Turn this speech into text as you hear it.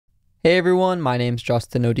Hey everyone, my name's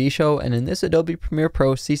Justin Odisho, and in this Adobe Premiere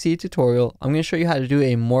Pro CC tutorial, I'm going to show you how to do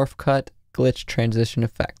a morph cut glitch transition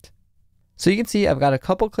effect. So you can see I've got a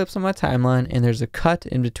couple clips on my timeline, and there's a cut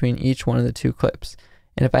in between each one of the two clips.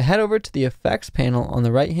 And if I head over to the effects panel on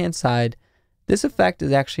the right hand side, this effect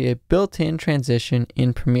is actually a built-in transition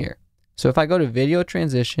in Premiere. So if I go to Video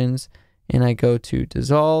Transitions and I go to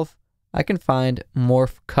Dissolve, I can find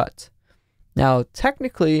Morph Cut. Now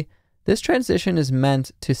technically, this transition is meant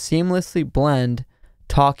to seamlessly blend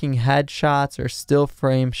talking head shots or still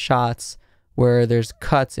frame shots where there's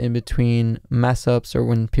cuts in between mess ups or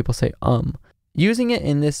when people say Using it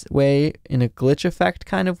in this way, in a glitch effect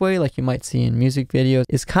kind of way, like you might see in music videos,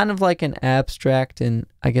 is kind of like an abstract and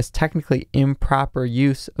I guess technically improper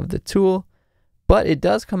use of the tool, but it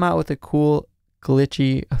does come out with a cool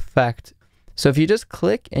glitchy effect. So if you just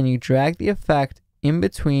click and you drag the effect in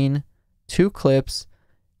between two clips,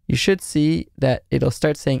 you should see that it'll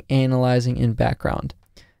start saying analyzing in background.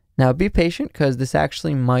 Now be patient because this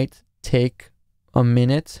actually might take a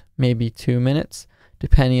minute, maybe 2 minutes,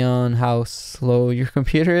 depending on how slow your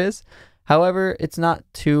computer is. However, it's not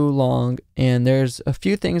too long, and there's a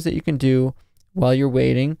few things that you can do while you're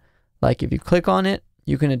waiting. Like if you click on it,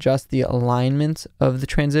 you can adjust the alignment of the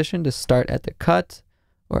transition to start at the cut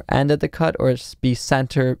or end at the cut, or just be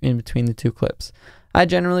center in between the two clips. I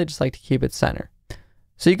generally just like to keep it center.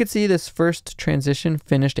 So you can see this first transition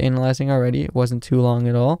finished analyzing already. It wasn't too long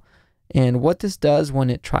at all. And what this does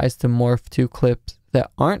when it tries to morph two clips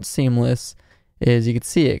that aren't seamless is you can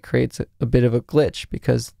see it creates a bit of a glitch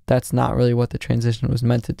because that's not really what the transition was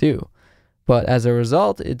meant to do. But as a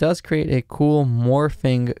result, it does create a cool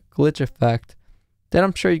morphing glitch effect that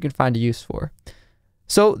I'm sure you can find a use for.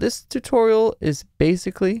 So this tutorial is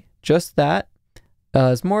basically just that.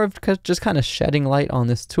 It's more of just kind of shedding light on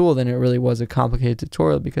this tool than it really was a complicated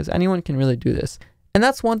tutorial, because anyone can really do this. And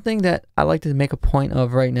that's one thing that I like to make a point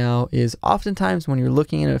of right now is oftentimes when you're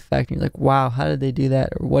looking at an effect and you're like, wow, how did they do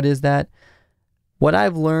that? Or what is that? What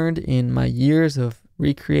I've learned in my years of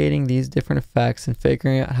recreating these different effects and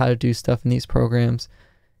figuring out how to do stuff in these programs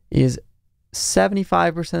is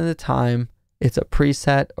 75% of the time it's a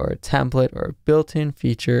preset or a template or a built-in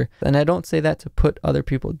feature. And I don't say that to put other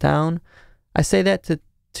people down. I say that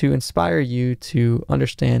to inspire you to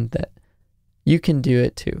understand that you can do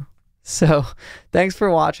it too. So thanks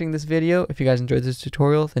for watching this video. If you guys enjoyed this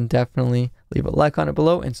tutorial, then definitely leave a like on it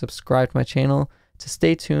below and subscribe to my channel to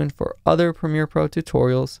stay tuned for other Premiere Pro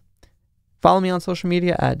tutorials. Follow me on social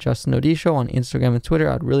media at Justin Odisho on Instagram and Twitter.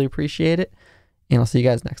 I'd really appreciate it. And I'll see you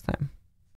guys next time.